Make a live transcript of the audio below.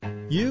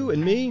You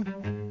and me,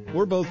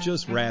 we're both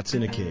just rats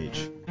in a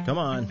cage. Come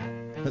on,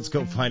 let's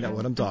go find out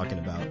what I'm talking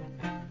about.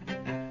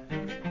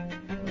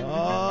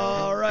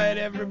 All right,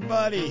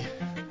 everybody.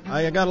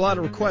 I got a lot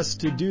of requests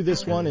to do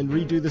this one and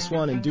redo this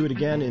one and do it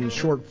again in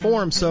short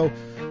form, so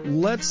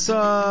let's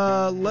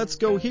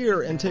go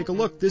here and take a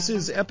look. This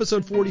is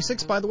episode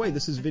 46, by the way.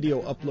 This is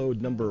video upload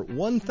number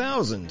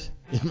 1,000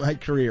 in my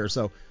career,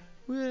 so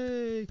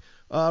yay.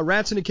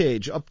 Rats in a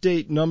Cage,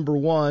 update number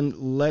 1.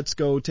 Let's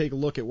go take a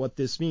look at what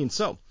this means.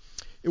 So,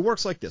 it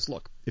works like this.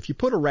 Look, if you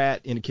put a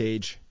rat in a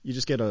cage, you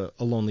just get a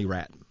lonely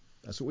rat.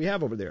 That's what we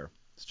have over there.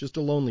 It's just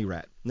a lonely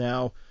rat.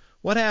 Now,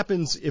 what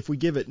happens if we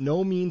give it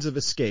no means of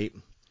escape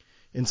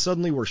and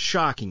suddenly we're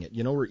shocking it?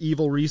 You know, we're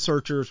evil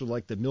researchers with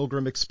like the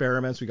Milgram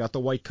experiments. We got the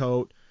white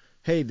coat.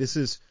 Hey, this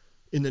is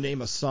in the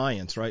name of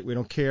science, right? We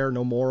don't care,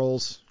 no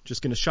morals,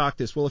 just going to shock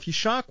this. Well, if you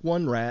shock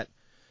one rat,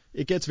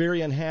 it gets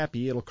very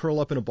unhappy. It'll curl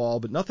up in a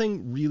ball, but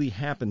nothing really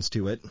happens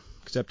to it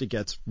except it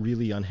gets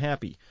really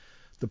unhappy.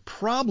 The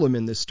problem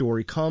in this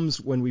story comes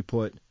when we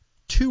put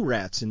two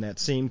rats in that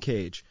same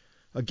cage.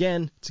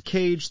 Again, it's a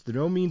cage, there's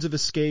no means of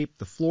escape,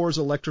 the floor is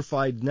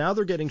electrified, now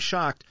they're getting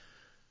shocked,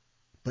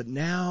 but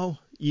now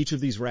each of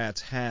these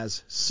rats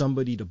has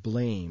somebody to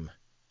blame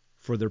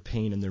for their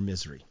pain and their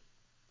misery.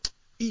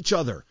 Each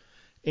other.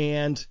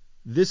 And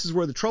this is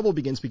where the trouble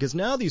begins, because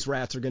now these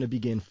rats are going to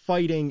begin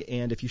fighting,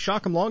 and if you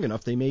shock them long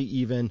enough, they may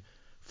even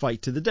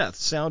fight to the death.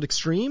 Sound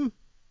extreme?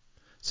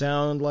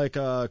 Sound like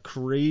a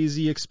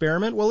crazy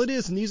experiment? Well, it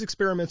is, and these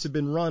experiments have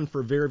been run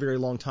for a very, very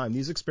long time.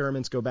 These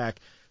experiments go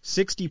back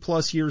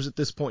 60-plus years at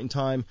this point in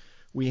time.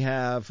 We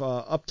have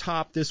up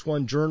top this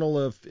one, Journal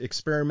of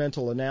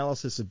Experimental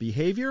Analysis of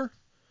Behavior.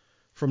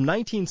 From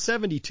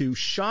 1972,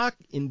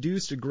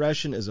 shock-induced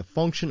aggression is a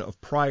function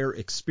of prior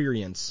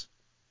experience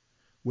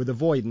with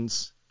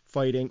avoidance,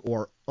 fighting,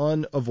 or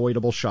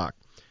unavoidable shock.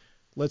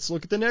 Let's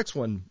look at the next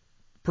one,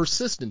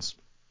 persistence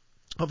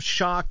of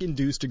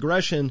shock-induced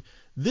aggression.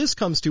 This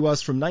comes to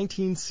us from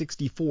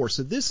 1964,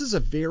 so this is a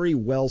very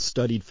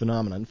well-studied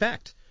phenomenon. In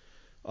fact,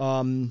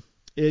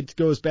 it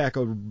goes back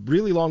a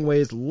really long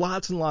ways.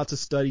 Lots and lots of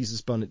studies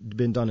has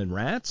been done in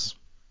rats,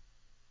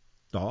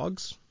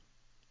 dogs,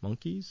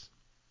 monkeys,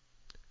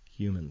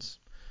 humans.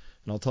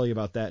 And I'll tell you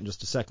about that in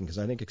just a second, because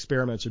I think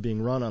experiments are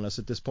being run on us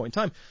at this point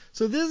in time.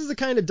 So this is the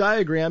kind of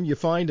diagram you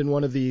find in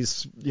one of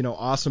these,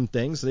 awesome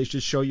things. They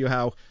just show you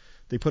how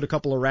they put a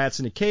couple of rats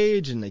in a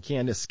cage and they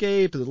can't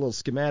escape. There's a little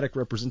schematic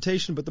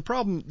representation. But the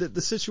problem, the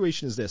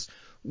situation is this.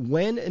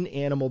 When an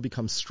animal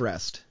becomes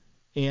stressed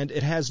and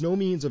it has no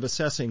means of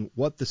assessing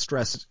what the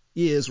stress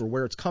is or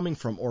where it's coming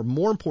from, or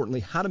more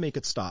importantly, how to make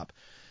it stop,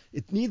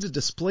 it needs a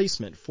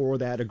displacement for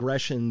that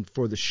aggression,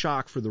 for the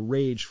shock, for the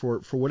rage, for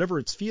whatever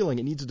it's feeling.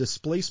 It needs a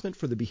displacement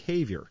for the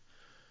behavior.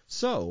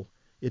 So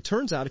it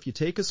turns out if you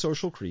take a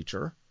social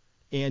creature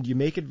and you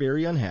make it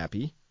very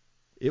unhappy,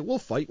 it will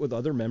fight with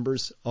other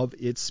members of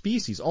its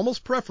species,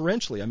 almost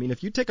preferentially. I mean,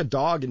 if you take a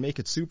dog and make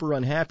it super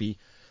unhappy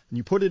and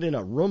you put it in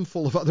a room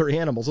full of other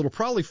animals, it'll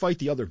probably fight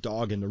the other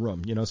dog in the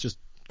room. It's just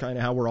kind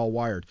of how we're all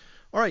wired.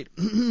 All right,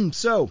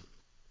 so,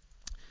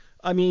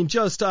 I mean,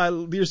 there's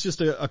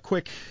just a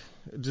quick,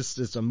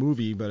 it's a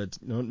movie, but it's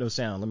no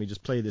sound. Let me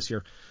just play this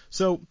here.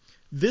 So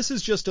this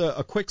is just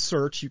a quick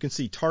search. You can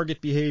see target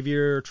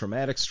behavior,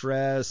 traumatic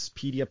stress,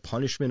 PDF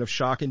punishment of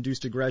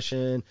shock-induced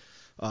aggression,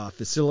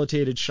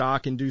 facilitated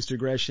shock-induced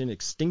aggression,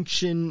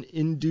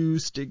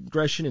 extinction-induced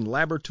aggression in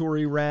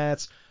laboratory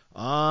rats,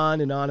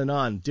 on and on and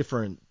on.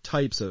 Different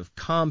types of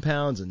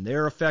compounds and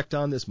their effect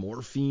on this,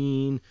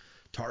 morphine,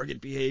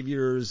 target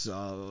behaviors,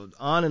 on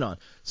and on.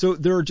 So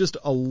there are just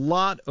a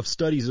lot of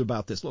studies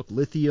about this. Look,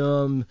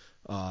 lithium,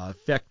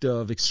 effect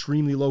of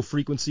extremely low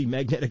frequency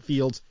magnetic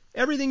fields,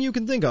 everything you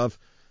can think of.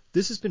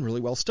 This has been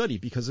really well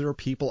studied because there are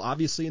people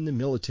obviously in the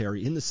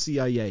military, in the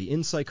CIA,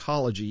 in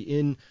psychology,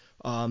 in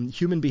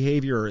human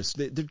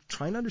behaviorists. They're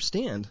trying to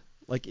understand,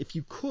 like, if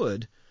you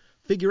could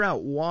figure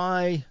out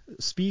why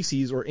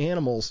species or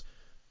animals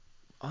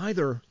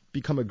either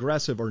become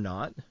aggressive or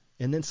not,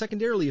 and then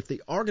secondarily, if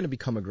they are going to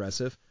become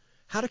aggressive,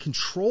 how to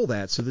control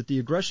that so that the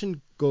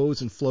aggression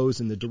goes and flows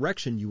in the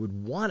direction you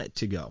would want it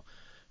to go.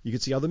 You can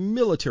see how the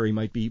military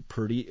might be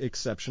pretty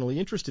exceptionally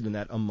interested in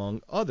that,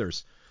 among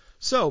others.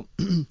 So,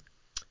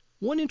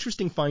 one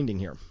interesting finding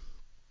here.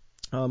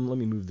 Let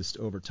me move this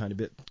over a tiny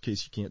bit in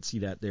case you can't see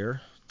that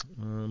there.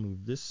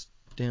 Move this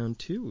down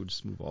too. We'll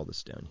just move all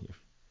this down here.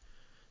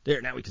 There,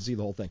 now we can see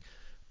the whole thing.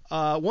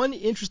 One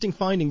interesting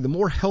finding, the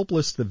more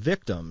helpless the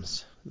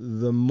victims,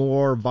 the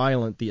more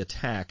violent the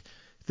attack.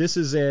 This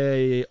is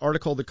an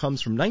article that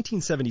comes from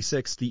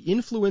 1976, The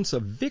Influence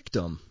of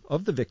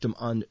the Victim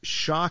on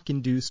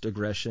Shock-Induced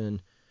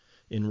Aggression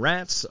in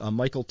Rats.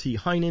 Michael T.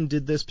 Heinen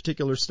did this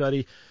particular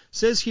study.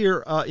 Says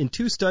here, in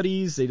 2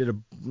 studies, they did a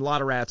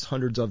lot of rats,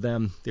 hundreds of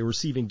them. They were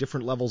receiving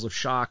different levels of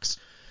shocks.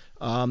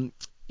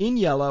 In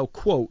yellow,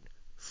 quote,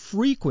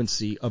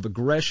 frequency of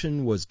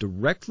aggression was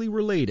directly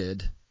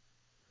related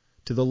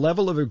to the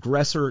level of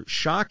aggressor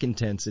shock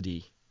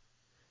intensity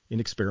in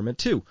experiment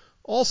 2.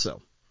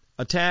 Also,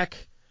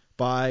 attack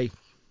by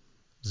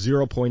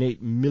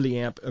 0.8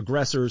 milliamp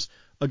aggressors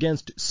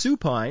against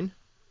supine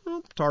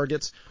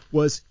targets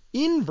was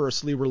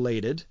inversely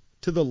related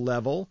to the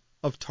level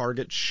of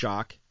target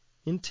shock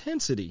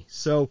intensity.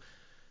 So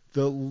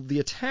the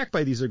attack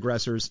by these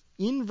aggressors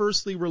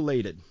inversely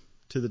related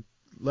to the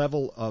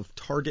level of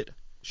target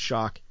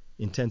shock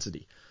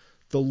intensity.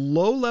 The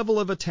low level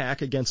of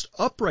attack against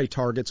upright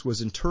targets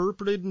was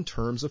interpreted in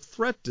terms of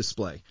threat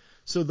display.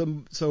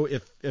 So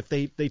if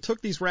they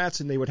took these rats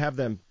and they would have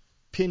them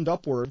pinned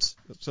upwards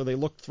so they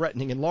looked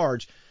threatening and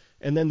large,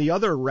 and then the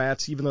other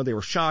rats, even though they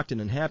were shocked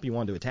and unhappy,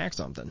 wanted to attack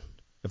something.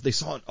 If they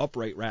saw an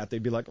upright rat,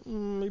 they'd be like,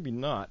 maybe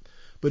not.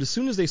 But as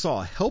soon as they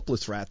saw a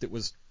helpless rat that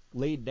was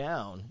laid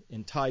down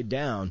and tied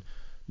down,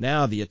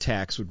 now the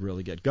attacks would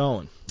really get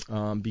going.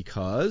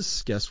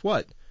 Because guess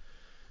what?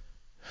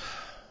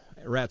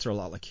 Rats are a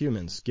lot like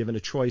humans. Given a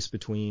choice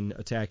between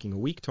attacking a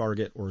weak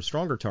target or a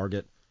stronger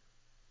target,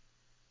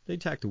 they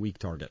attack the weak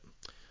target.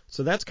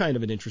 So that's kind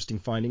of an interesting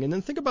finding. And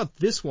then think about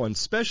this one,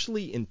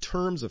 especially in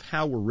terms of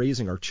how we're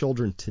raising our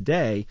children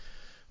today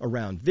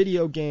around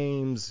video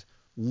games,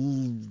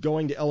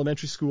 going to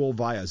elementary school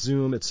via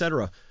Zoom,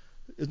 etc.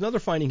 Another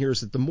finding here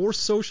is that the more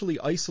socially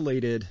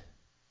isolated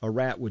a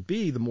rat would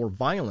be, the more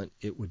violent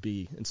it would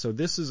be. And so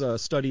this is a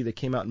study that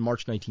came out in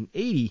March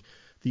 1980,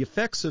 the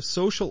effects of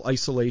social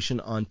isolation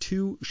on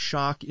 2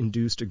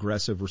 shock-induced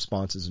aggressive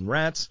responses in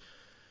rats.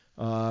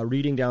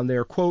 Reading down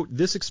there, quote,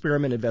 this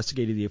experiment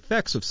investigated the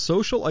effects of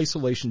social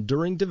isolation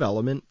during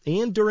development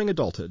and during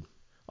adulthood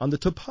on the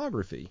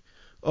topography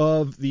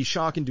of the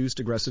shock-induced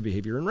aggressive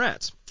behavior in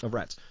rats.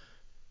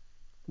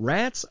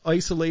 Rats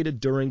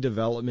isolated during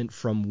development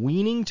from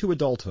weaning to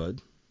adulthood,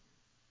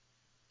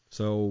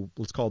 so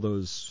let's call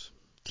those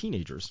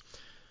teenagers.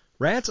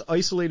 Rats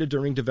isolated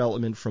during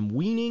development from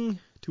weaning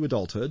to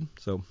adulthood,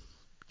 so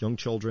young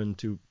children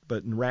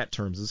but in rat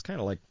terms, it's kind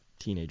of like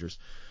teenagers,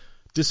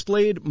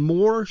 displayed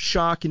more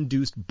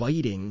shock-induced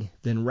biting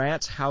than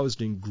rats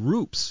housed in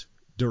groups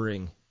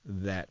during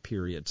that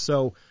period.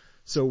 So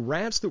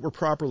rats that were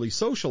properly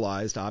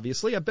socialized,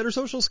 obviously, have better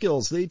social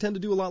skills. They tend to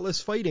do a lot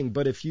less fighting.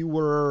 But if you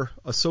were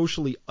a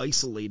socially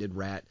isolated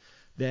rat,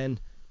 then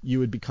you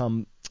would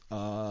become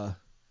a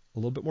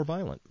little bit more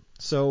violent.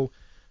 So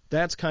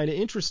that's kind of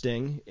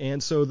interesting.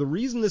 And so the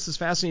reason this is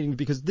fascinating is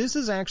because this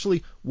is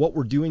actually what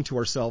we're doing to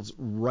ourselves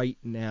right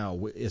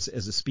now as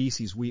a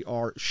species. We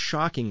are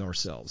shocking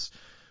ourselves.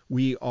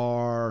 We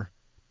are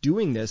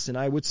doing this, and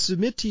I would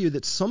submit to you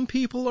that some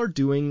people are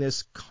doing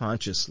this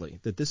consciously,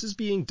 that this is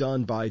being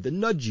done by the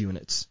nudge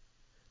units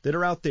that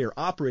are out there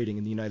operating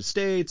in the United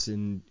States,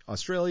 in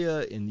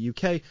Australia, in the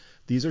UK.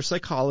 These are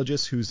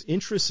psychologists whose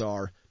interests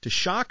are to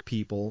shock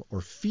people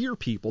or fear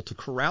people to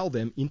corral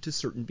them into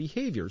certain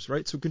behaviors,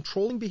 right? So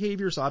controlling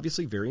behavior is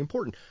obviously very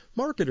important.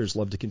 Marketers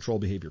love to control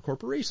behavior.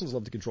 Corporations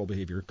love to control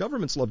behavior.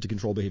 Governments love to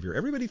control behavior.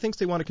 Everybody thinks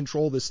they want to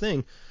control this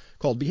thing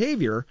called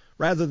behavior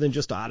rather than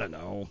just, I don't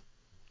know,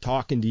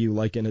 talking to you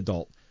like an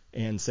adult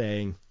and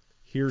saying,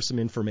 here's some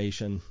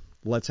information,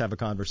 let's have a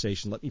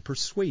conversation, let me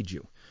persuade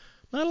you.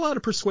 Not a lot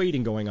of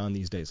persuading going on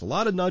these days. A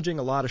lot of nudging,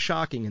 a lot of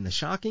shocking, and the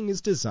shocking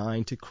is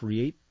designed to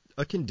create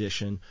a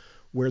condition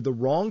where the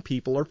wrong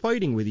people are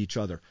fighting with each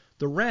other.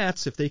 The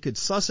rats, if they could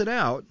suss it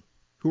out,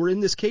 who are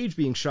in this cage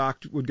being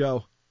shocked, would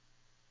go,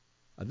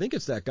 I think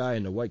it's that guy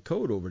in the white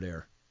coat over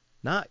there,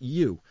 not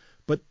you.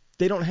 But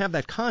they don't have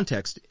that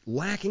context.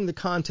 Lacking the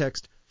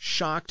context,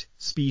 shocked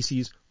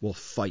species will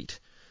fight.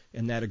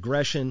 And that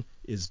aggression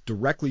is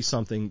directly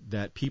something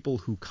that people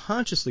who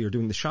consciously are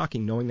doing the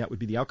shocking, knowing that would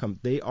be the outcome,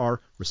 they are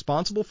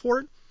responsible for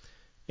it,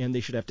 and they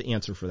should have to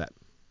answer for that.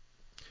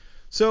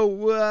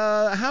 So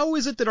how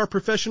is it that our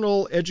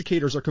professional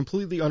educators are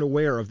completely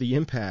unaware of the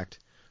impact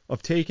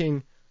of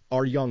taking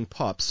our young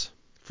pups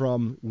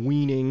from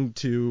weaning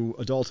to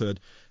adulthood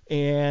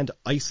and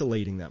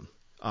isolating them?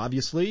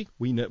 Obviously,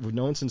 we've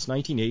known since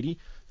 1980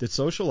 that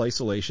social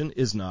isolation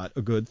is not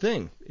a good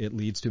thing. It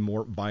leads to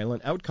more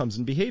violent outcomes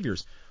and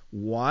behaviors.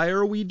 Why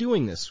are we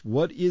doing this?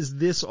 What is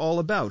this all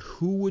about?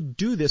 Who would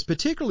do this,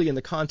 particularly in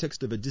the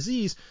context of a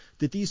disease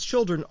that these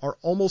children are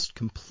almost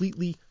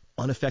completely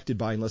unaffected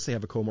by unless they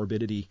have a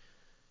comorbidity?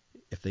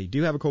 If they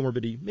do have a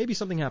comorbidity, maybe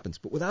something happens.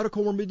 But without a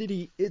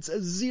comorbidity, it's a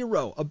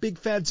zero, a big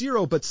fat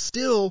zero. But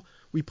still,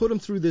 we put them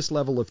through this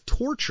level of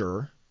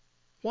torture.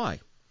 Why?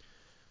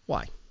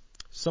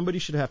 Somebody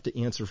should have to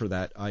answer for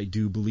that, I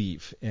do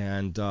believe.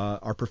 And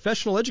our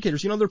professional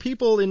educators, there are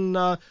people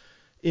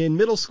in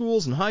middle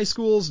schools and high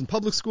schools and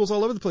public schools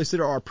all over the place that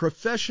are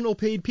professional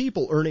paid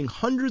people earning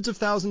hundreds of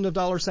thousands of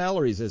dollar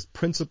salaries as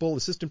principal,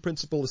 assistant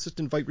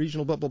vice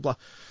regional, blah, blah, blah,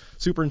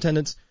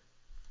 superintendents.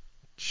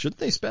 Shouldn't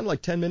they spend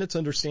like 10 minutes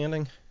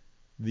understanding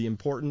the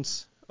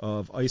importance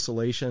of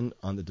isolation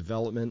on the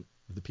development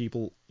of the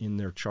people in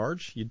their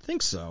charge? You'd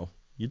think so.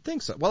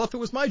 Well, if it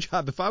was my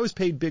job, if I was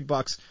paid big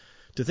bucks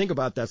to think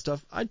about that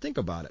stuff, I'd think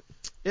about it.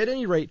 At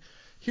any rate,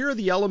 here are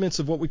the elements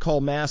of what we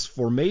call mass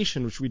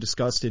formation, which we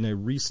discussed in a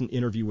recent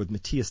interview with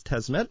Matthias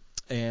Tesmet.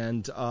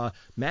 And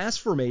mass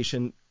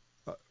formation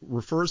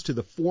refers to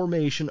the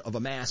formation of a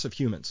mass of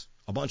humans,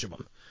 a bunch of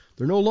them.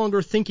 They're no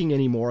longer thinking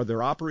anymore.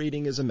 They're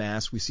operating as a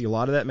mass. We see a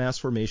lot of that mass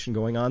formation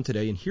going on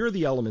today, and here are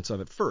the elements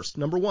of it. First,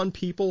 number one,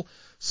 people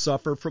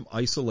suffer from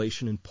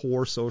isolation and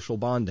poor social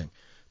bonding.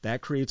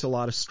 That creates a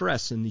lot of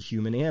stress in the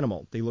human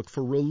animal. They look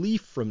for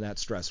relief from that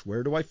stress.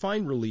 Where do I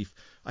find relief?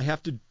 I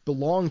have to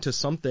belong to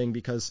something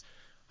because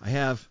I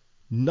have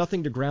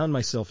nothing to ground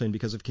myself in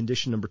because of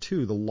condition number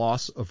two, the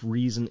loss of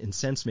reason and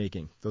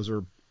sense-making. Those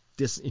are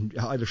in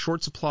either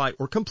short supply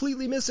or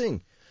completely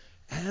missing.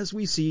 As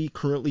we see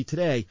currently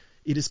today,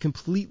 it is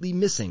completely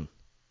missing.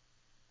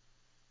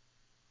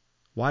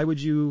 Why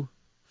would you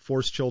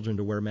force children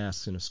to wear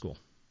masks in a school?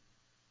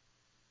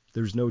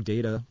 There's no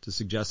data to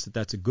suggest that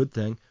that's a good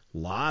thing. A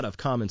lot of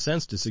common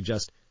sense to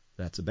suggest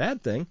that's a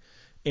bad thing.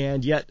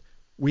 And yet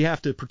we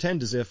have to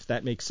pretend as if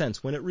that makes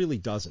sense when it really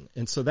doesn't.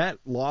 And so that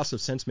loss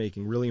of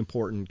sense-making, really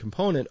important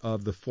component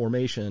of the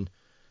formation,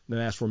 the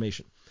mass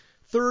formation.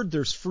 Third,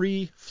 there's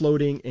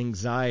free-floating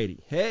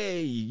anxiety.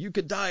 Hey, you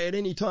could die at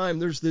any time.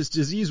 There's this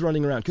disease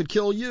running around. Could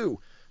kill you.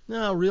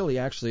 No, really,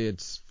 actually,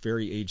 it's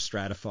very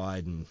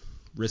age-stratified and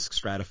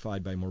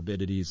risk-stratified by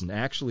morbidities. And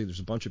actually, there's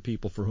a bunch of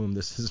people for whom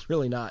this is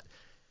really not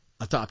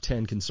a top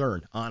 10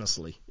 concern,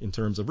 honestly, in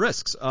terms of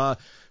risks.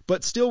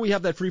 But still, we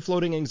have that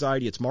free-floating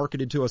anxiety. It's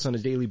marketed to us on a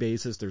daily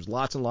basis. There's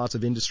lots and lots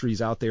of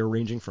industries out there,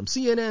 ranging from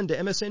CNN to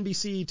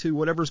MSNBC to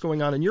whatever's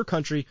going on in your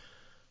country,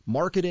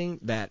 marketing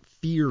that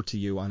fear to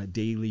you on a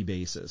daily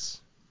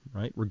basis,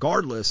 right?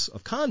 Regardless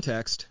of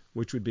context,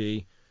 which would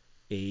be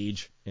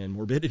age and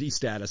morbidity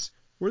status,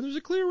 where there's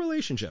a clear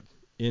relationship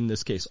in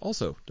this case.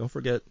 Also, don't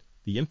forget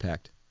the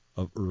impact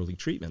of early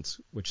treatments,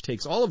 which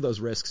takes all of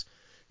those risks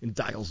and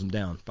dials them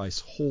down by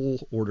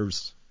whole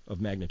orders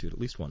of magnitude, at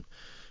least one.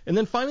 And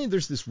then finally,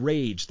 there's this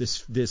rage,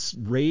 this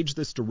rage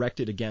that's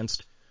directed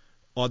against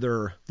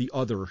the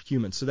other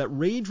humans. So that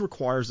rage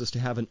requires us to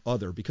have an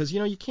other, because,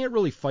 you can't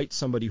really fight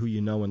somebody who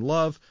you know and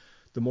love.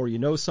 The more you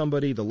know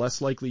somebody, the less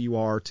likely you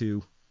are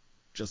to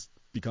just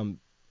become,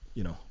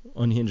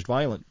 unhinged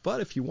violent.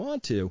 But if you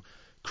want to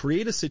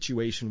create a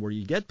situation where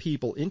you get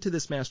people into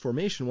this mass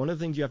formation, one of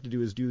the things you have to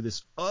do is do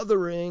this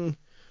othering,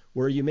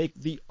 where you make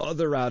the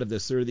other out of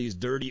this. There are these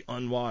dirty,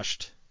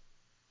 unwashed,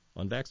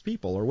 unvaxxed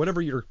people, or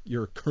whatever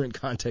your current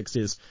context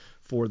is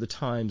for the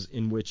times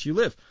in which you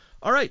live.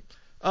 All right.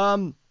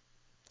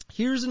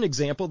 Here's an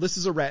example. This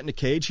is a rat in a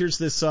cage. Here's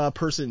this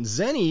person,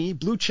 Zenny,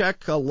 blue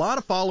check, a lot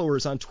of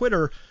followers on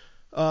Twitter,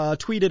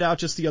 tweeted out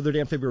just the other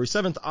day on February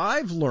 7th,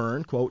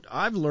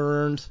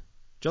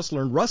 just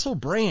learned Russell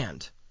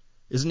Brand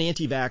is an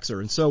anti-vaxxer.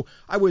 And so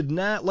I would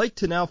not like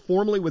to now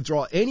formally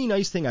withdraw any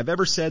nice thing I've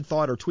ever said,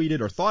 thought, or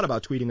tweeted, or thought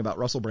about tweeting about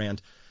Russell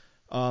Brand.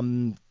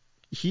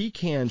 He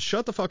can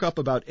shut the fuck up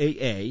about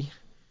AA.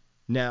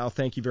 Now,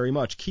 thank you very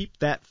much. Keep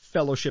that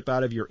fellowship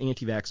out of your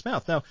anti-vax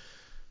mouth. Now,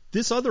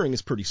 this othering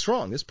is pretty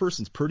strong. This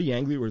person's pretty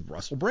angry with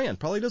Russell Brand.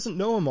 Probably doesn't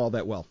know him all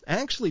that well.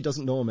 Actually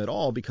doesn't know him at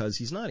all because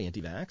he's not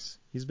anti-vax.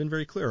 He's been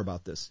very clear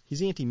about this.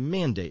 He's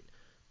anti-mandate.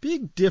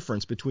 Big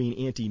difference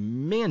between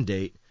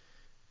anti-mandate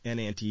and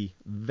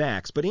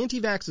anti-vax. But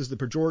anti-vax is the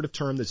pejorative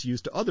term that's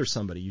used to other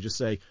somebody. You just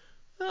say,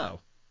 oh,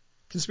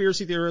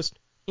 conspiracy theorist,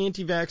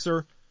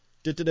 anti-vaxxer,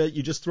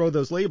 you just throw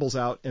those labels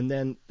out, and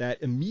then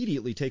that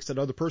immediately takes that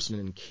other person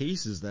and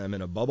encases them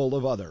in a bubble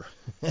of other.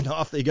 And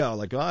off they go.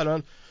 Like,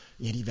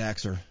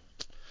 anti-vaxxer.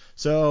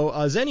 So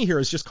Zenny here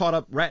is just caught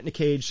up, rat in a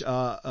cage,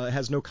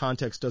 has no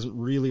context, doesn't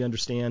really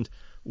understand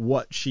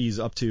what she's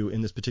up to in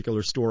this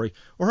particular story.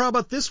 Or how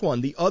about this one,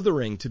 the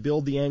othering, to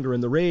build the anger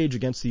and the rage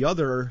against the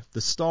other.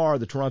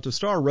 The Toronto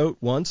Star wrote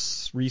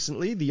once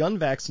recently, the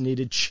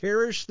unvaccinated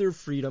cherish their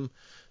freedom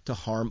to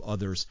harm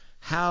others.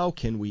 How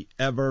can we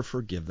ever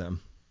forgive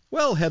them?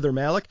 Well, Heather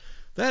Malik,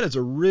 that is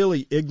a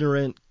really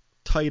ignorant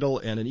title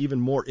and an even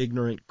more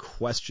ignorant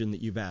question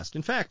that you've asked.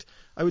 In fact,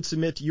 I would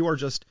submit you are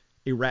just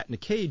a rat in a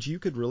cage. You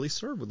could really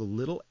serve with a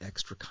little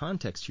extra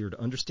context here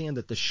to understand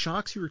that the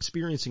shocks you're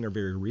experiencing are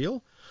very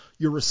real.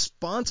 Your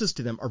responses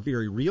to them are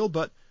very real,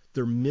 but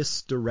they're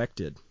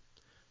misdirected.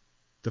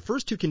 The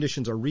first two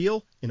conditions are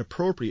real and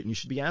appropriate, and you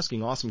should be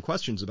asking awesome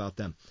questions about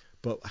them.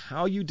 But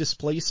how you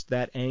displaced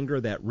that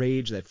anger, that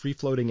rage, that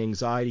free-floating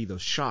anxiety,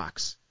 those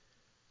shocks,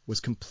 was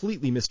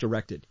completely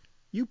misdirected.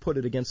 You put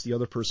it against the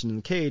other person in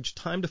the cage.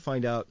 Time to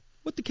find out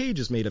what the cage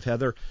is made of,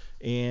 Heather,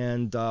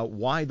 and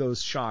why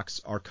those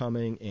shocks are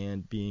coming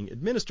and being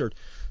administered.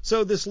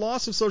 So this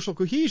loss of social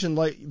cohesion,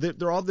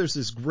 there's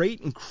this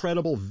great,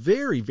 incredible,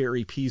 very,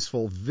 very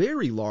peaceful,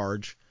 very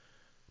large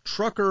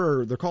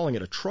trucker, they're calling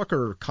it a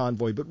trucker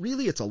convoy, but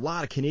really it's a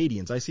lot of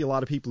Canadians. I see a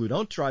lot of people who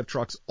don't drive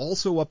trucks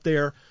also up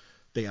there.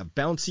 They have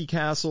bouncy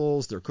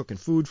castles. They're cooking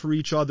food for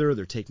each other.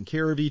 They're taking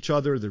care of each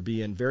other. They're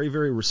being very,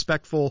 very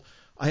respectful.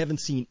 I haven't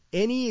seen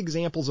any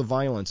examples of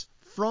violence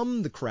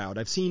from the crowd.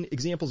 I've seen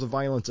examples of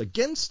violence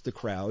against the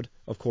crowd.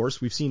 Of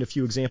course, we've seen a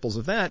few examples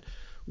of that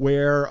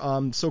where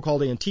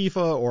so-called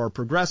Antifa or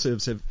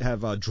progressives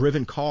have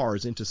driven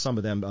cars into some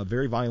of them,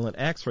 very violent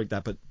acts like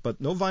that, but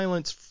no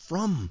violence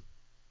from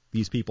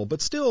these people.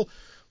 But still,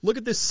 look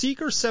at this.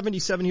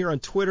 Seeker77 here on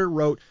Twitter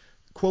wrote,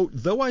 quote,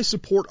 though I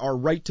support our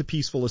right to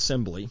peaceful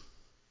assembly,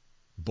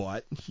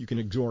 but you can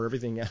ignore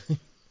everything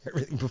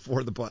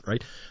before the but,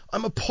 right?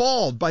 I'm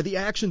appalled by the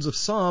actions of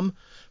some.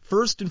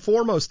 First and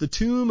foremost, the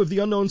tomb of the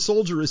unknown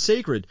soldier is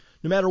sacred.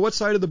 No matter what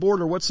side of the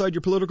border, what side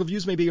your political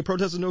views may be, a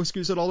protest is no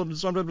excuse at all,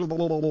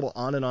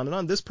 on and on and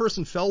on. This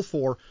person fell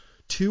for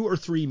 2 or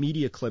 3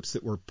 media clips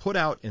that were put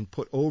out and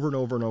put over and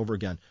over and over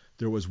again.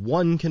 There was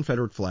one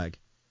Confederate flag,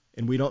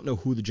 and we don't know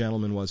who the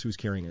gentleman was who's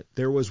carrying it.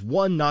 There was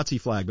one Nazi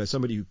flag by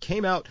somebody who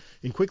came out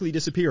and quickly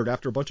disappeared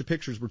after a bunch of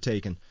pictures were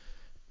taken.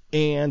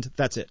 And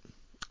that's it.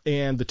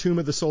 And the tomb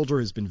of the soldier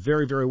has been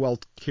very, very well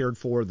cared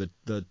for.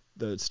 The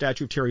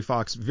statue of Terry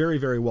Fox, very,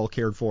 very well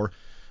cared for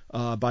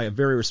by a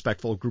very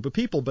respectful group of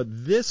people. But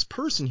this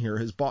person here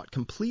has bought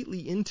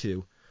completely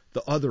into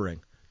the othering,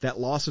 that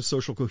loss of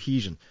social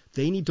cohesion.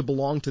 They need to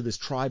belong to this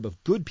tribe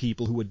of good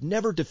people who would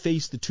never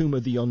deface the tomb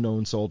of the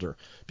unknown soldier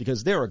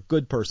because they're a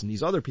good person.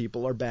 These other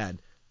people are bad.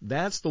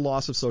 That's the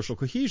loss of social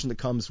cohesion that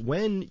comes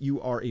when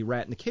you are a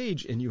rat in a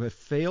cage and you have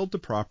failed to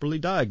properly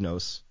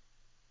diagnose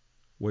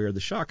where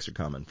the shocks are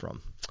coming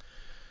from.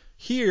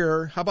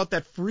 Here, how about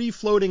that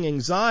free-floating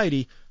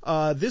anxiety?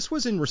 This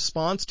was in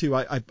response to,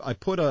 I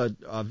put a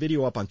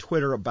video up on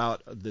Twitter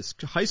about this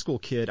high school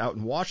kid out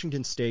in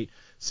Washington State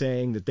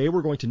saying that they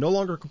were going to no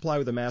longer comply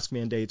with the mask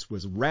mandates,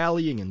 was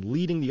rallying and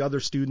leading the other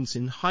students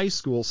in high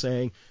school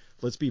saying,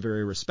 let's be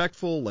very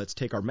respectful, let's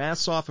take our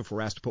masks off. If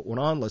we're asked to put one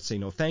on, let's say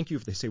no thank you.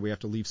 If they say we have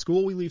to leave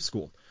school, we leave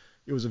school.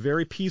 It was a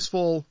very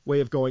peaceful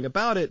way of going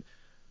about it.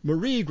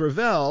 Marie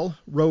Gravel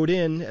wrote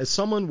in, as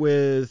someone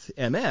with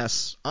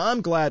MS,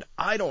 I'm glad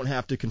I don't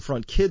have to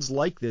confront kids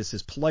like this,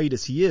 as polite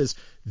as he is.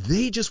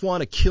 They just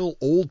want to kill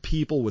old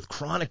people with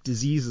chronic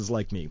diseases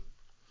like me.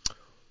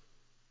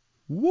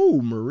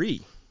 Whoa,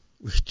 Marie.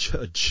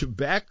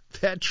 Back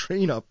that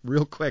train up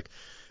real quick.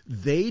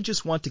 They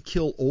just want to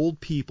kill old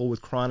people with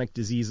chronic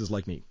diseases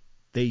like me.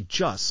 They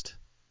just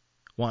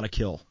want to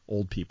kill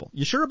old people.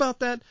 You sure about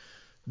that?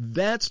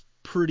 That's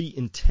pretty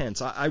intense.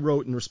 I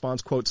wrote in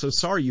response, quote, so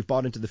sorry you've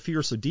bought into the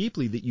fear so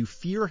deeply that you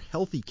fear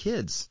healthy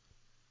kids.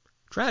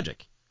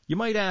 Tragic. You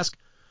might ask,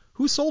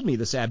 who sold me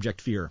this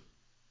abject fear?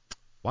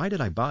 Why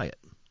did I buy it?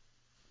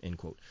 End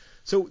quote.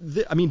 So,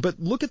 but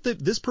look at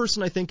this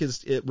person. I think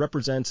is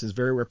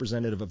very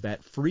representative of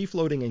that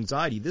free-floating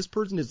anxiety. This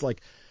person is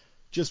like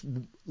just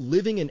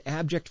living in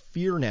abject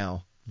fear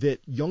now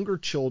that younger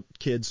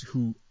kids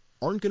who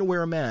aren't going to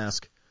wear a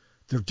mask,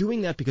 they're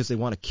doing that because they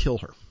want to kill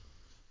her.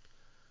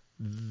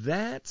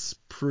 That's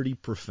pretty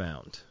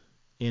profound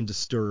and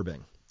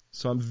disturbing.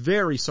 So I'm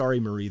very sorry,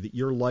 Marie, that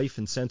your life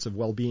and sense of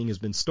well-being has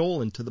been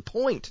stolen to the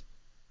point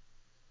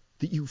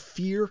that you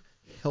fear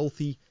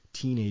healthy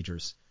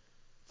teenagers.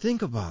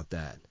 Think about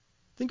that.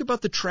 Think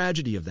about the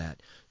tragedy of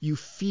that. You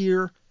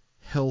fear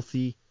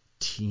healthy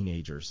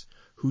teenagers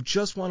who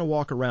just want to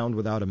walk around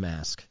without a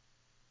mask.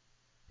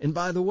 And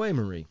by the way,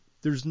 Marie,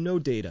 there's no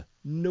data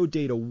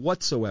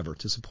whatsoever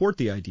to support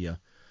the idea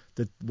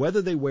that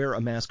whether they wear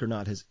a mask or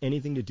not has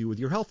anything to do with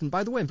your health. And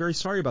by the way, I'm very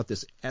sorry about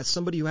this. As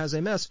somebody who has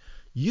MS,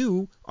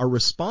 you are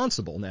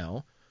responsible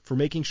now for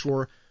making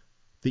sure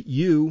that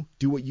you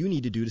do what you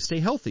need to do to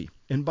stay healthy.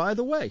 And by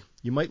the way,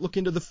 you might look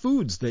into the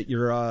foods that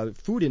your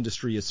food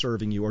industry is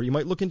serving you, or you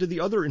might look into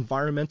the other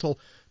environmental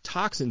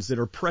toxins that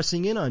are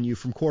pressing in on you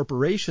from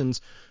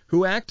corporations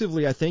who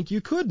actively, I think, you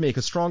could make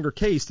a stronger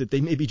case that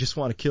they maybe just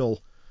want to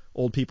kill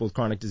old people with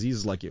chronic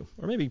diseases like you,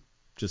 or maybe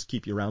just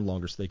keep you around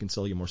longer so they can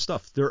sell you more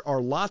stuff. There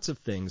are lots of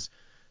things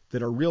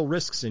that are real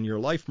risks in your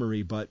life,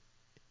 Marie, but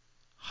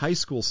high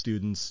school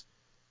students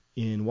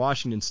in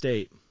Washington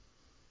State,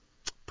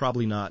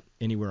 probably not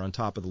anywhere on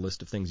top of the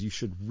list of things you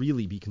should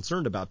really be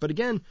concerned about. But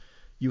again,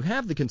 you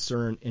have the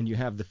concern and you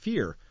have the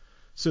fear.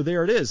 So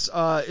there it is.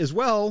 As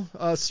well,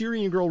 a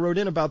Syrian girl wrote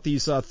in about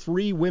these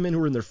 3 women who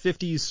were in their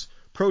 50s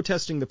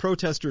protesting the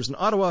protesters in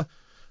Ottawa,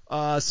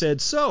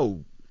 said,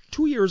 so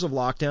 2 years of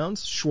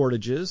lockdowns,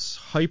 shortages,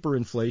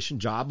 hyperinflation,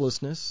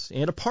 joblessness,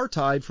 and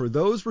apartheid for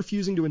those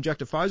refusing to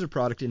inject a Pfizer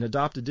product and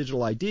adopt a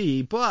digital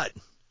ID, but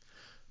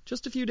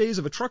just a few days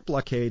of a truck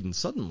blockade and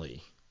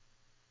suddenly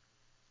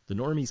the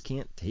normies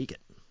can't take it.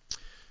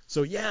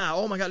 So yeah,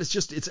 oh my God,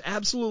 it's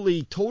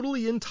absolutely,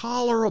 totally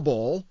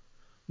intolerable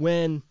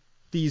when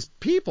these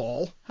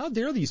people, how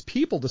dare these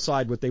people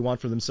decide what they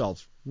want for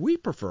themselves? We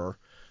prefer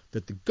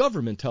that the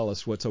government tell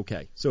us what's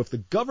okay. So if the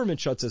government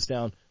shuts us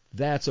down,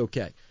 that's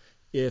okay.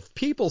 If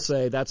people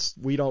say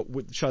we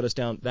don't shut us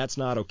down, that's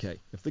not okay.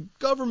 If the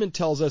government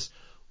tells us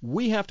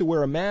we have to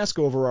wear a mask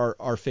over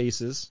our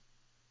faces,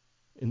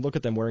 and look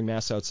at them wearing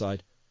masks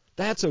outside,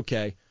 that's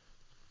okay.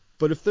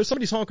 But if there's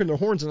somebody's honking their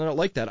horns and I don't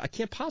like that, I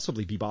can't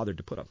possibly be bothered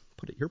to put an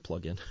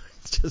earplug in.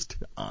 It's just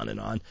on and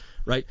on,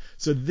 right?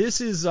 So this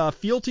is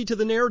fealty to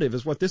the narrative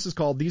is what this is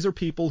called. These are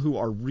people who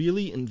are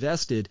really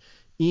invested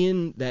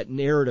in that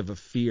narrative of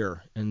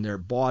fear, and they're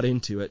bought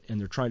into it, and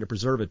they're trying to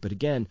preserve it. But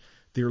again,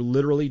 they're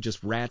literally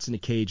just rats in a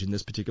cage in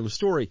this particular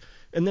story.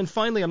 And then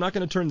finally, I'm not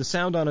going to turn the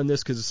sound on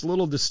this because it's a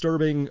little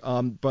disturbing,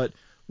 but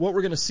what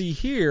we're going to see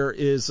here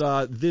is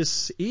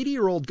this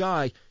 80-year-old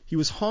guy, he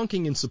was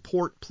honking in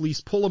support.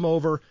 Police pull him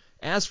over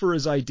asked for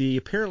his ID.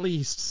 Apparently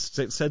he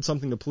said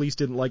something the police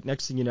didn't like.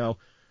 Next thing you know,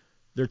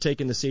 they're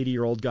taking this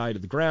 80-year-old guy to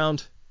the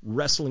ground,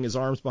 wrestling his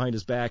arms behind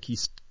his back.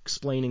 He's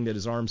explaining that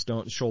his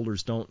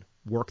shoulders don't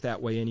work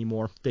that way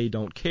anymore. They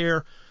don't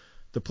care.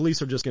 The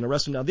police are just going to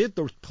arrest him. Now,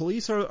 the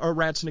police are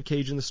rats in a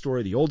cage in the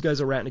story. The old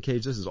guy's a rat in a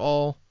cage. This is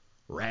all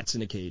rats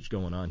in a cage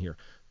going on here.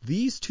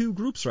 These two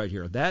groups right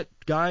here, that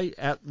guy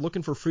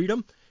looking for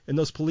freedom and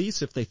those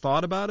police, if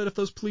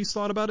those police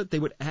thought about it, they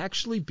would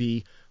actually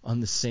be on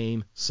the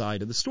same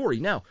side of the story.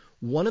 Now,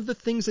 one of the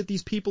things that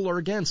these people are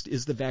against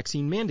is the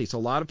vaccine mandates. A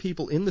lot of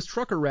people in this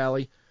trucker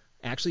rally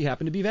actually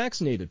happen to be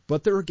vaccinated,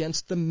 but they're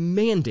against the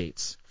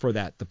mandates for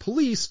that. The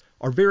police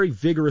are very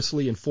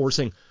vigorously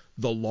enforcing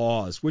the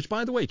laws, which,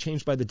 by the way,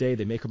 changed by the day.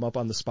 They make them up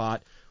on the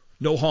spot.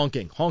 No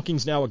honking.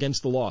 Honking's now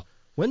against the law.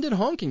 When did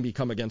honking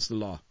become against the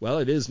law? Well,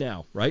 it is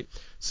now, right?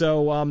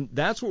 So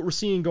that's what we're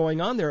seeing going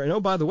on there. And,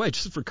 oh, by the way,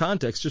 just for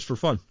context, just for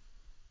fun,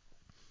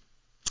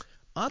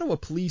 Ottawa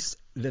police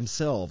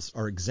themselves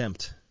are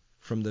exempt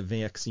from the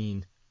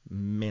vaccine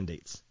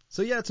mandates.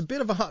 So, yeah, it's a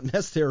bit of a hot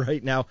mess there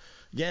right now.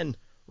 Again,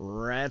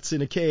 rats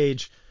in a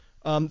cage.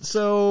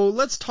 So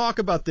let's talk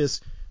about this.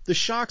 The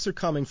shocks are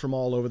coming from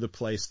all over the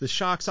place. The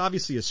shocks,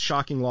 obviously, is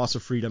shocking loss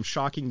of freedom,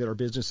 shocking that our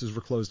businesses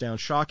were closed down,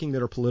 shocking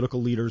that our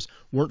political leaders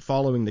weren't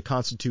following the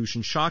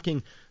Constitution,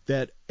 shocking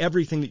that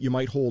everything that you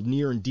might hold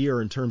near and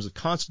dear in terms of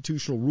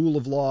constitutional rule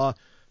of law,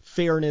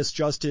 fairness,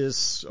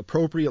 justice,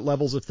 appropriate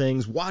levels of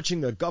things,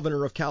 watching the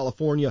governor of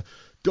California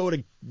go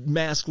to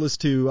maskless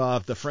to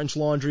the French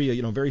Laundry,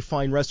 a very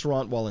fine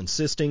restaurant, while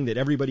insisting that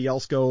everybody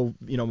else go,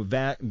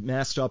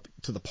 masked up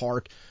to the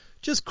park.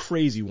 Just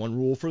crazy. One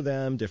rule for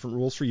them, different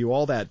rules for you,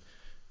 all that.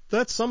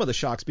 That's some of the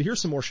shocks, but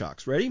here's some more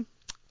shocks. Ready?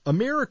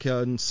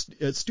 American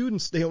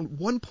students, they own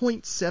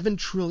 $1.7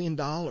 trillion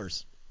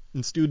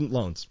in student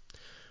loans.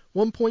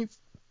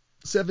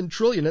 $1.7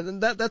 trillion,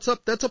 and that's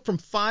up from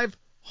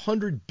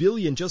 $500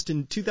 billion just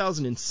in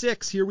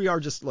 2006. Here we are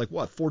just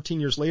 14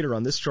 years later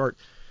on this chart,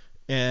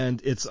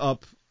 and it's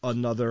up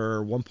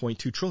another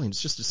 $1.2 trillion.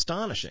 It's just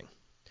astonishing.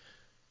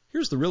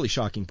 Here's the really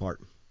shocking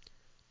part.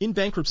 In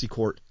bankruptcy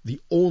court,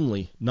 the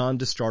only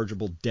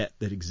non-dischargeable debt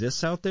that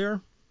exists out there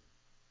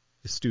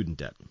is student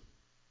debt.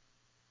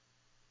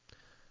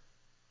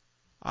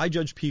 I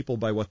judge people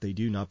by what they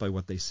do, not by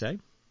what they say.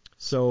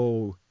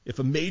 So if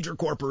a major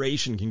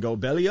corporation can go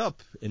belly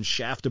up and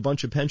shaft a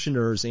bunch of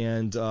pensioners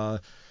and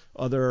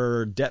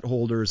other debt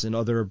holders and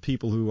other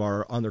people who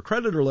are on their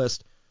creditor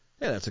list,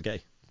 hey, that's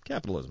okay.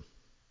 Capitalism.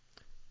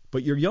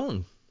 But you're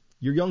young.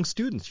 You're young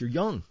students. You're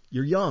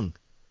young.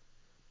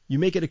 You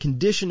make it a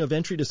condition of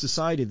entry to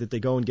society that they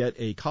go and get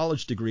a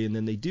college degree, and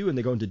then they do, and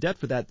they go into debt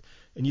for that,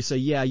 and you say,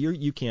 yeah,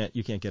 you can't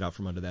get out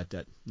from under that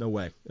debt. No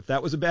way. If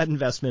that was a bad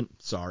investment,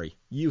 sorry.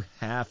 You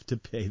have to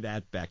pay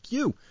that back.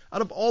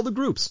 Out of all the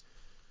groups.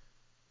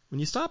 When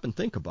you stop and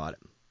think about it,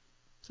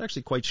 it's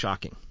actually quite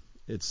shocking.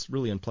 It's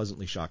really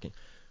unpleasantly shocking.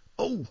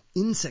 Oh,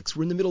 insects.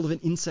 We're in the middle of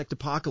an insect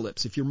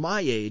apocalypse. If you're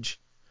my age,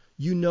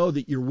 you know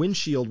that your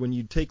windshield, when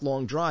you take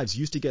long drives,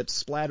 used to get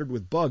splattered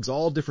with bugs,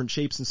 all different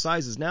shapes and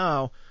sizes.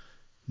 Now,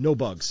 no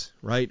bugs,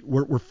 right?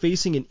 We're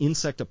facing an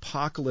insect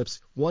apocalypse.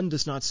 One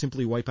does not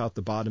simply wipe out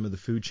the bottom of the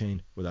food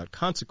chain without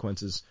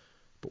consequences,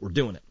 but we're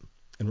doing it.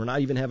 And we're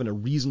not even having a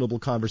reasonable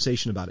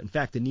conversation about it. In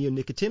fact, the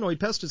neonicotinoid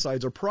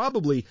pesticides are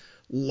probably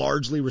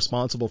largely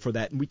responsible for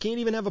that. And we can't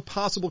even have a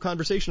possible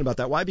conversation about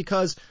that. Why?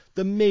 Because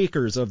the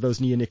makers of those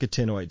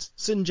neonicotinoids,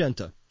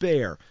 Syngenta,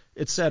 Bayer,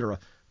 etc.,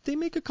 they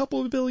make a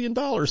couple of $1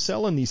 billion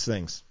selling these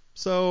things.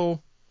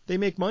 So they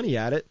make money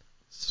at it.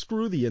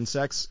 Screw the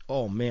insects.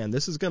 Oh, man,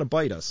 this is going to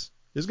bite us.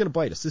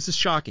 This is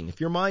shocking.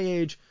 If you're my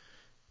age,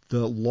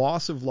 the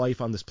loss of life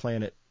on this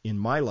planet in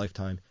my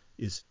lifetime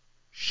is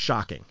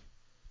shocking.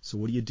 So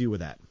what do you do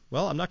with that?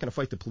 Well, I'm not going to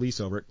fight the police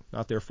over it.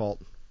 Not their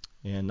fault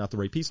and not the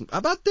right piece. How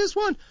about this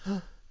one?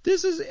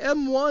 This is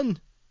M1.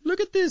 Look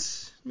at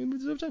this.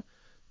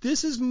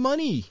 This is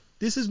money.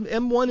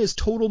 M1 is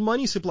total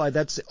money supply.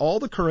 That's all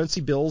the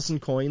currency, bills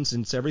and coins,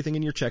 and it's everything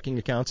in your checking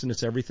accounts, and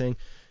it's everything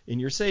in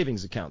your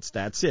savings accounts.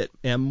 That's it.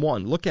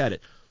 M1. Look at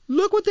it.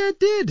 Look what that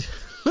did.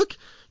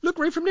 Look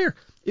right from there.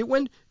 It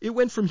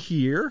went from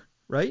here,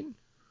 right,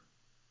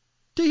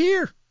 to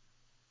here.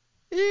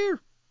 Here.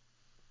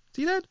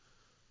 See that?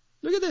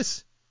 Look at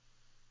this.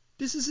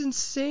 This is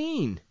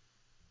insane.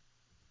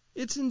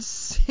 It's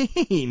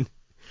insane.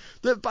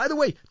 By the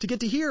way, to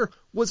get to here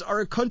was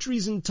our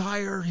country's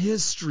entire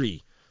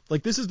history.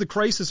 This is the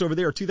crisis over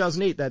there,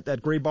 2008,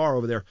 that gray bar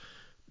over there.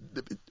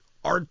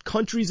 Our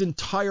country's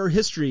entire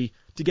history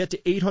to get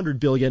to 800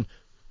 billion.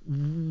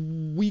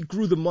 We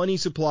grew the money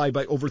supply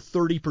by over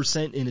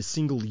 30% in a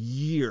single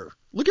year.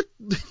 Look at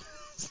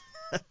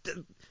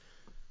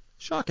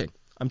shocking.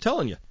 I'm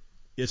telling you,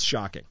 it's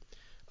shocking.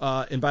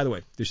 And by the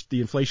way,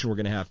 the inflation we're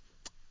going to have,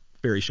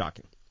 very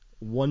shocking.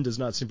 One does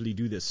not simply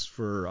do this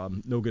for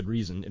no good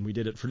reason, and we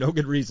did it for no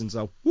good reason,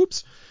 so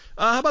whoops.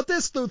 How about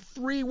this? The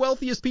 3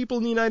 wealthiest people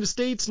in the United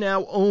States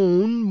now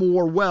own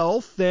more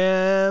wealth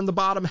than the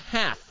bottom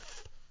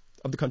half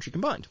of the country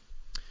combined.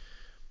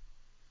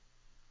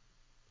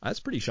 That's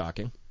pretty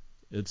shocking.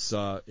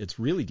 It's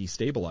really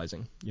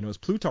destabilizing. As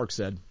Plutarch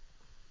said,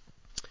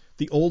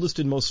 the oldest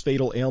and most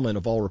fatal ailment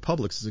of all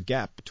republics is a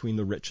gap between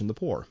the rich and the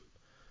poor.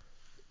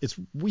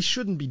 We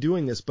shouldn't be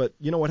doing this, but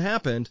you know what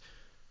happened?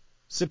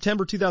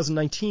 September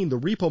 2019, the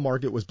repo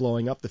market was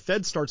blowing up. The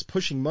Fed starts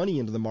pushing money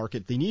into the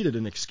market. They needed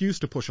an excuse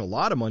to push a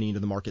lot of money into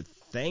the market.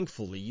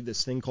 Thankfully,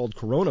 this thing called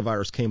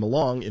coronavirus came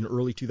along in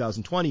early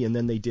 2020, and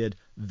then they did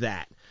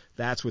that.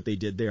 That's what they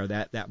did there.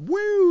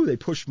 They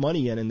pushed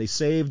money in, and they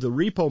saved the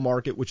repo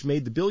market, which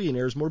made the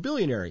billionaires more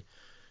billionary.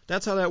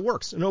 That's how that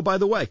works. And by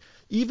the way,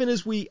 even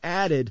as we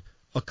added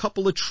a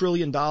couple of $1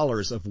 trillion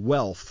of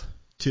wealth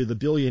to the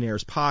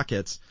billionaires'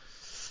 pockets,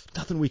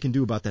 nothing we can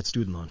do about that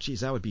student loan. Geez,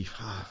 that would be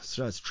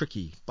that's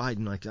tricky.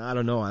 Biden, I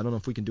don't know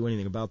if we can do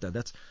anything about that.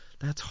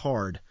 That's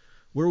hard.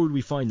 Where would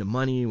we find the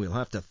money? We'll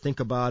have to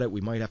think about it.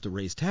 We might have to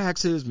raise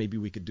taxes. Maybe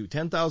we could do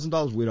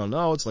 $10,000. We don't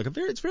know. It's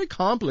it's very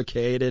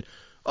complicated.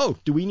 Oh,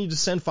 do we need to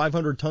send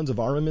 500 tons of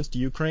armaments to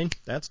Ukraine?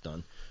 That's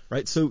done,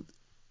 right? So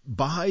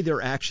by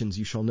their actions,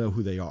 you shall know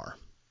who they are.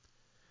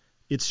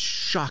 It's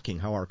shocking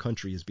how our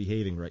country is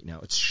behaving right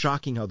now. It's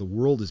shocking how the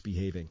world is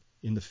behaving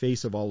in the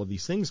face of all of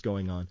these things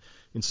going on.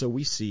 And so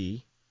we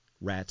see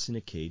rats in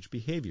a cage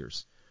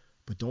behaviors.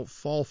 But don't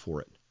fall for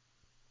it.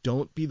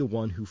 Don't be the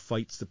one who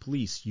fights the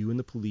police. You and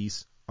the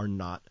police are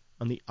not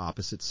on the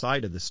opposite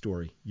side of the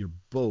story. You're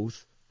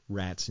both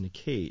rats in a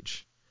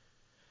cage.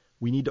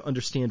 We need to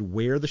understand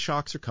where the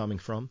shocks are coming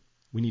from.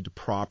 We need to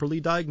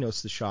properly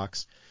diagnose the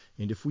shocks.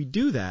 And if we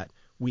do that,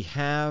 we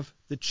have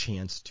the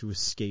chance to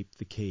escape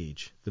the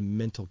cage, the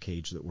mental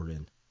cage that we're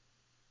in.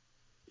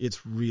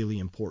 It's really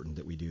important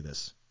that we do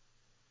this.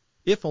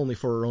 If only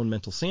for our own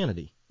mental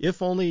sanity.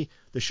 If only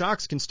the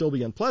shocks can still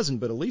be unpleasant,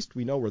 but at least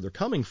we know where they're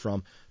coming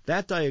from.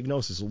 That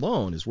diagnosis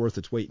alone is worth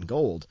its weight in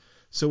gold.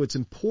 So it's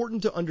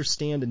important to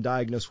understand and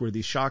diagnose where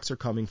these shocks are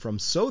coming from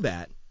so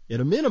that, at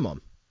a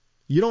minimum,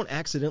 you don't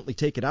accidentally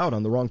take it out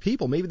on the wrong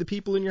people. Maybe the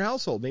people in your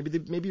household,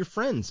 maybe your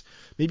friends.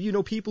 Maybe you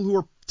know people who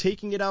are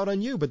taking it out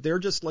on you, but they're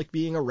just like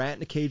being a rat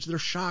in a cage. They're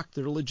shocked.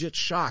 They're legit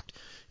shocked,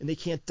 and they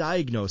can't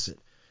diagnose it.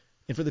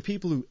 And for the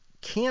people who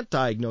can't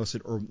diagnose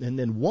it and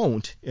then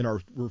won't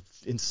and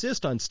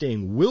insist on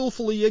staying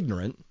willfully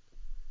ignorant,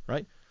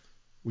 right?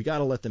 We got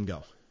to let them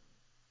go.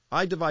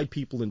 I divide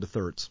people into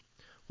thirds.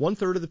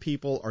 1/3 of the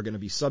people are going to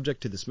be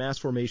subject to this mass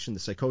formation, the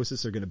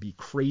psychosis. They're going to be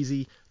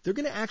crazy. They're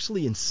going to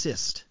actually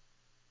insist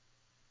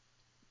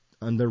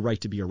on their right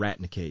to be a rat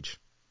in a cage.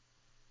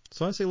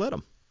 So I say let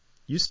them.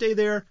 You stay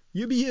there.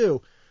 You be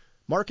you.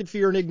 Market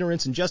fear and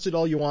ignorance. Ingest it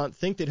all you want.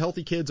 Think that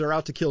healthy kids are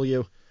out to kill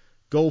you.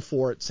 Go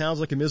for it. Sounds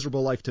like a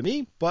miserable life to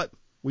me, but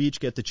we each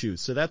get to choose.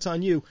 So that's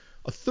on you.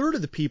 1/3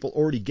 of the people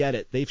already get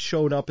it. They've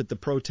shown up at the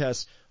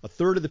protests.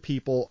 1/3 of the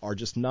people are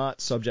just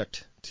not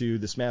subject to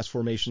this mass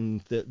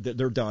formation.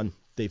 They're done.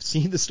 They've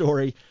seen the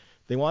story.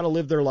 They want to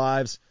live their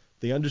lives.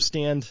 They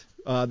understand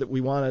that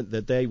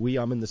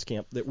I'm in this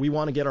camp, that we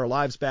want to get our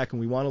lives back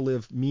and we want to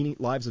live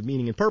lives of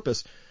meaning and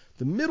purpose.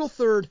 The middle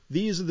third,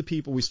 these are the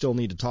people we still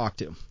need to talk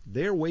to.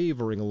 They're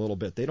wavering a little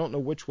bit. They don't know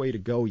which way to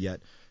go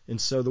yet.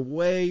 And so the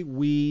way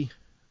we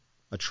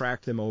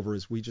attract them over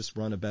is we just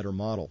run a better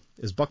model.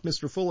 As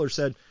Buckminster Fuller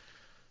said,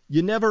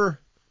 you never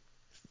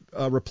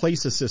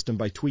replace a system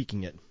by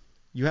tweaking it.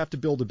 You have to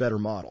build a better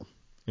model,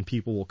 and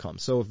people will come.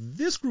 So if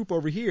this group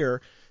over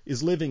here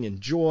is living in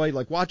joy,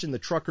 like watching the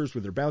truckers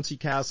with their bouncy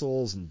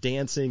castles and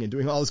dancing and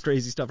doing all this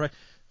crazy stuff, right?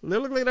 They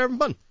look like they're having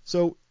fun.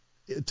 So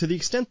to the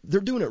extent they're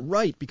doing it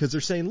right because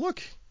they're saying,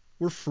 look,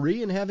 we're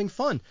free and having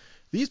fun.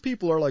 These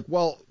people are like,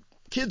 well,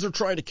 kids are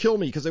trying to kill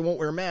me because they won't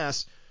wear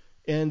masks.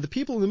 And the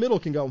people in the middle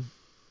can go,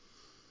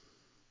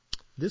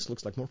 this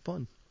looks like more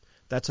fun.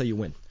 That's how you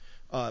win.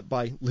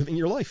 By living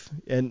your life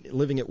and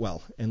living it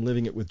well and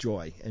living it with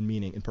joy and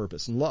meaning and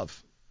purpose and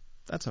love.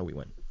 That's how we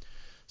win.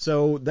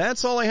 So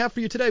that's all I have for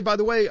you today. By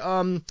the way,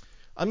 I'm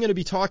going to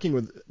be talking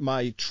with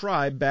my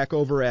tribe back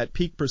over at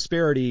Peak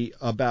Prosperity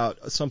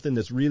about something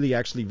that's really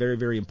actually very,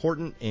 very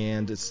important,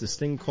 and it's this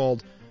thing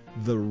called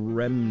the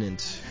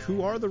remnant.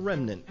 Who are the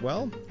remnant?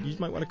 Well, you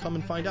might want to come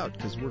and find out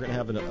because we're going to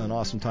have an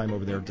awesome time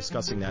over there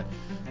discussing that.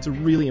 It's a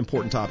really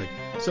important topic.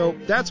 So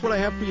that's what I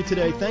have for you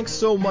today. Thanks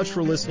so much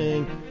for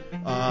listening.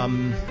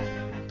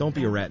 Don't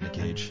be a rat in a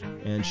cage,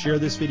 and share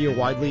this video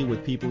widely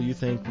with people you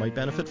think might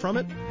benefit from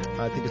it.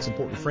 I think it's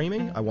important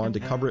framing. I wanted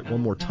to cover it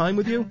one more time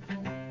with you.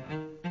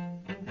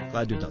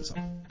 Glad to have done so.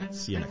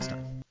 See you next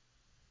time.